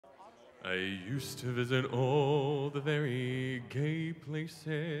I used to visit all the very gay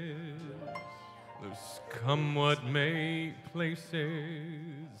places, those come what may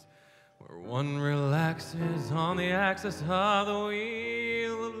places, where one relaxes on the axis of the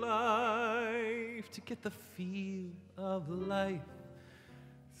wheel of life to get the feel of life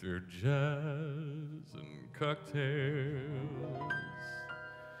through jazz and cocktails.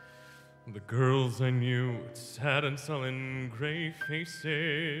 The girls I knew with sad and sullen gray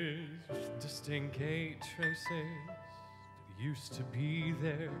faces, distinct gay traces that used to be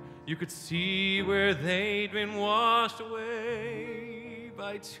there. You could see where they'd been washed away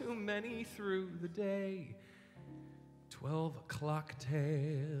by too many through the day. 12 o'clock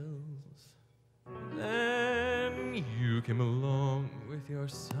tales. Then you came along with your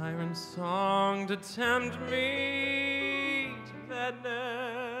siren song to tempt me to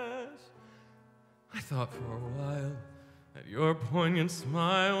madness. I thought for a while that your poignant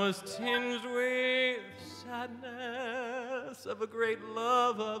smile was tinged with sadness of a great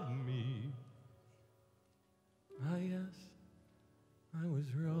love of me. Ah, yes, I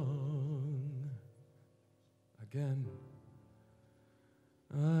was wrong again.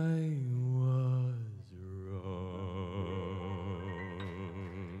 I was wrong.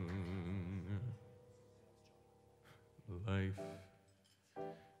 Life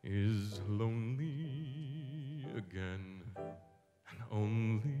is lonely again, and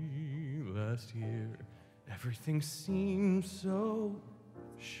only last year everything seemed so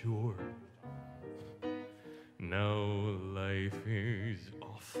sure. Now life is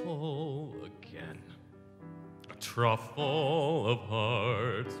awful again. A trough full of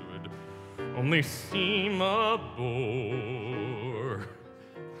hearts would only seem a bore.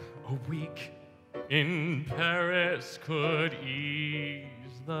 A week in Paris could ease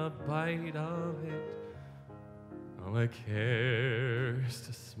the bite of it. All I care is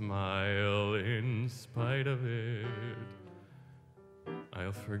to smile in spite of it.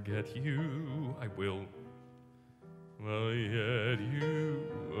 I'll forget you, I will. Well, yet you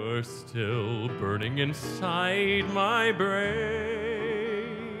are still burning inside my brain.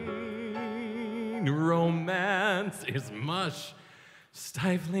 Romance is mush,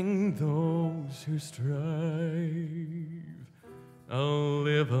 stifling those who strive. I'll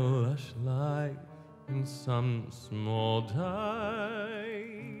live a lush life in some small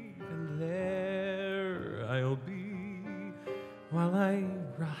dive, and there I'll be while I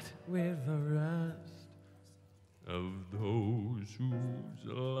rot with the rest of those whose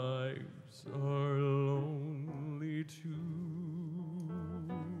lives are lonely too.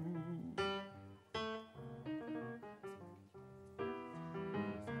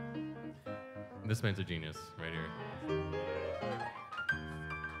 This man's a genius, right here.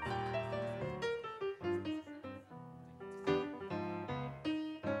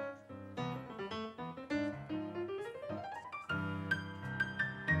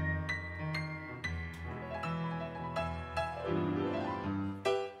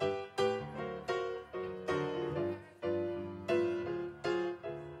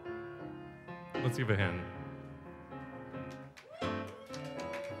 Let's give a hand.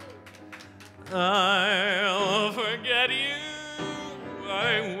 I'll forget you,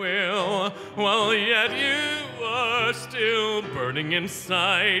 I will, while yet you are still burning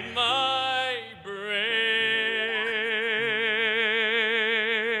inside my brain.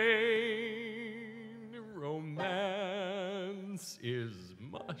 Romance is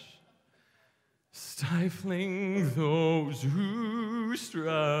mush, stifling those who strive.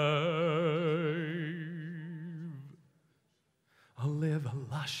 I'll live a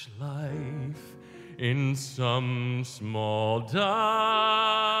lush life in some small dive,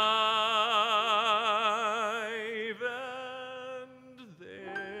 and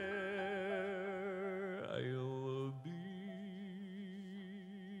there I'll be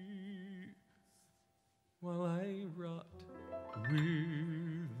while I rot with